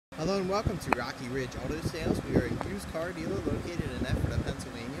Hello and welcome to Rocky Ridge Auto Sales. We are a used car dealer located in Ephrata,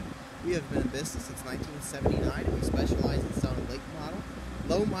 Pennsylvania. We have been in business since 1979 and we specialize in selling late model,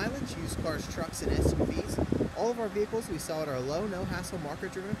 low mileage used cars, trucks, and SUVs. All of our vehicles we sell at our low, no hassle,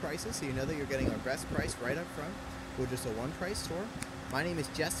 market driven prices, so you know that you're getting our best price right up front. We're just a one price store. My name is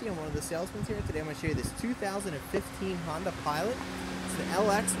Jesse. I'm one of the salesmen here. Today I'm going to show you this 2015 Honda Pilot. It's an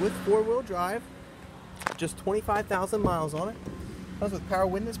LX with four-wheel drive, just 25,000 miles on it. Comes with power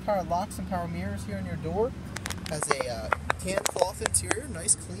windows, power locks, and power mirrors here on your door. Has a tan cloth interior,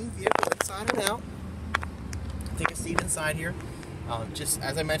 nice clean vehicle inside and out. Take a seat inside here. Just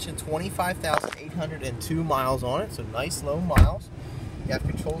as I mentioned, 25,802 miles on it, so nice low miles. You have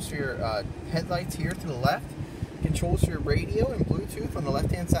controls for your headlights here to the left, controls for your radio and Bluetooth on the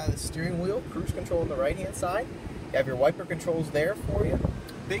left-hand side of the steering wheel, cruise control on the right-hand side. You have your wiper controls there for you.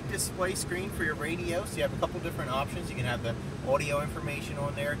 Big display screen for your radio, so you have a couple different options. You can have the audio information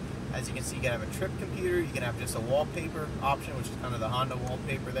on there. As you can see, you can have a trip computer, you can have just a wallpaper option, which is kind of the Honda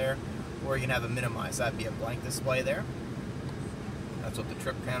wallpaper there, or you can have a minimize, that'd be a blank display there. That's what the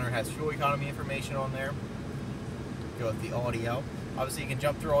trip counter has. Fuel economy information on there. Go with the audio. Obviously you can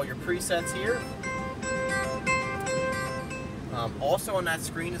jump through all your presets here. Also on that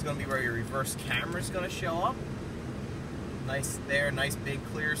screen is going to be where your reverse camera is going to show up. Nice there, nice big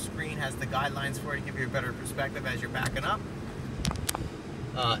clear screen, has the guidelines for it to give you a better perspective as you're backing up.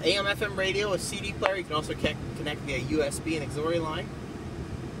 AM FM radio, a CD player, you can also connect via USB and auxiliary line.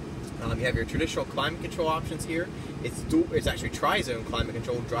 You have your traditional climate control options here. It's actually tri-zone climate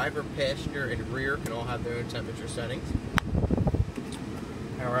control. Driver, passenger, and rear can all have their own temperature settings.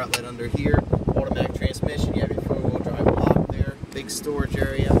 Power outlet under here, automatic transmission, you have your four-wheel drive lock there, big storage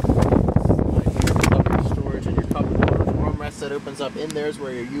area. Storage and your cup holders, armrest that opens up in there is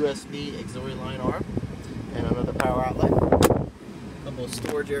where your USB auxiliary line are, and another power outlet. Couple of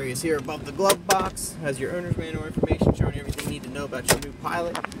storage areas here above the glove box. Has your owner's manual information showing you everything you need to know about your new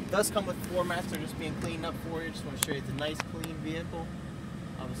Pilot. It does come with floor mats, they're just being cleaned up for you. Just want to show you it's a nice clean vehicle.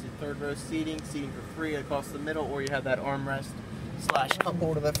 Obviously third row seating for free across the middle, or you have that armrest slash cup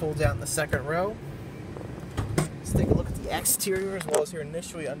holder that folds out in the second row. Let's take a look at the exterior as well as here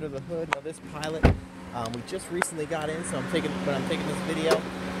initially under the hood. Now this Pilot, we just recently got in, so I'm taking this video.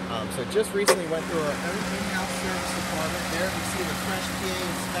 So just recently went through our own in-house service department. There we see the fresh PA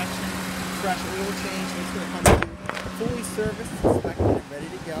inspection, fresh oil change. It's going to come to fully serviced, inspected, and ready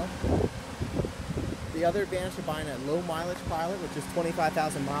to go. The other advantage of buying a low mileage Pilot, which is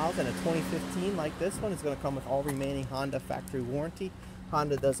 25,000 miles, and a 2015 like this one, is going to come with all remaining Honda factory warranty.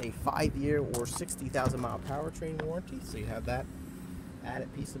 Honda does a 5-year or 60,000 mile powertrain warranty, so you have that added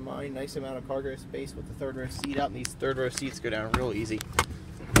peace of mind. Nice amount of cargo space with the third row seat up, and these third row seats go down real easy.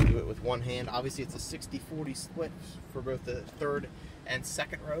 Do it with one hand. Obviously it's a 60-40 split for both the third and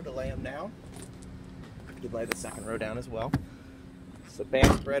second row to lay them down. You can lay the second row down as well. It's a bass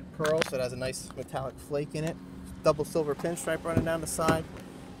spread pearl, so it has a nice metallic flake in it. Double silver pinstripe running down the side.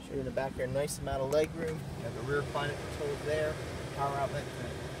 Show you in the back here, nice amount of leg room. You have the rear climate controls there. Power outlet for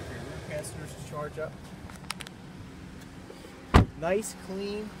your rear passengers to charge up. Nice,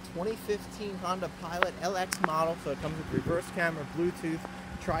 clean 2015 Honda Pilot LX model, so it comes with reverse camera, Bluetooth,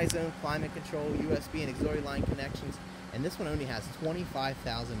 tri-zone climate control, USB and auxiliary line connections, and this one only has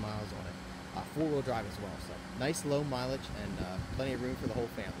 25,000 miles on it. Four-wheel drive as well, so nice low mileage and plenty of room for the whole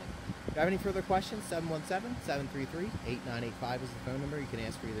family. If you have any further questions, 717-733-8985 is the phone number. You can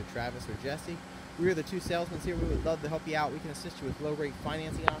ask for either Travis or Jesse. We are the two salesmen here. We would love to help you out. We can assist you with low-rate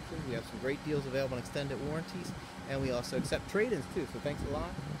financing options. We have some great deals available on extended warranties, and we also accept trade-ins too, so thanks a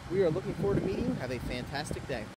lot. We are looking forward to meeting you. Have a fantastic day.